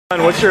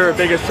What's your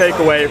biggest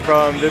takeaway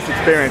from this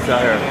experience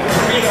out here?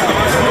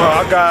 Well,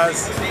 our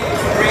guys,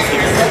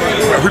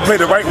 if we play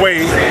the right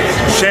way,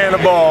 sharing the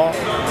ball,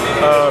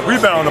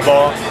 rebounding the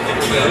ball,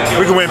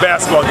 we can win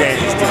basketball games.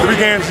 The 3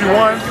 games we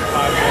won,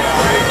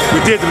 we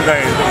did them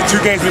things.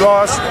 The 2 games we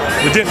lost,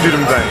 we didn't do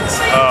them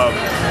things.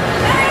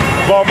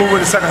 Ball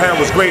movement in the second half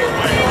was great.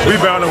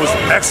 Rebounding was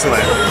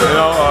excellent.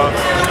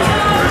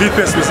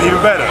 Defense was even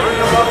better.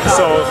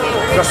 So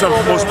that's what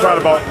I'm most proud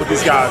about with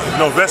these guys.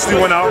 Wesley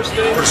went out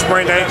with a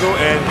sprained ankle,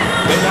 and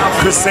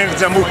Chris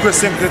Singleton moved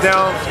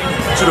down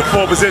to the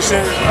 4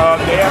 position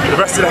the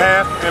rest of the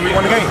half, and we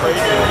won the game.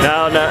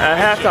 Now at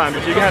halftime,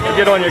 did you have to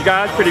get on your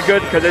guys pretty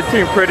good because they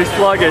seemed pretty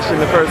sluggish in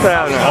the first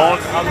half?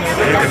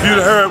 If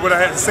you'd heard what I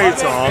had to say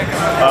to them,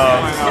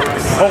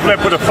 hopefully I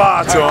put a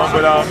fire to them,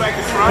 but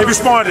they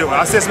responded.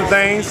 I said some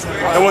things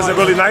that wasn't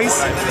really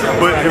nice,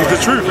 but it was the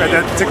truth at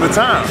that particular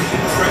time.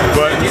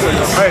 But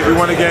hey, we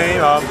won the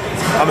game.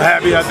 I'm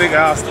happy. I think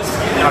our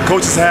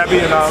coach is happy,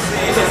 and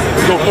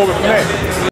we go forward from there.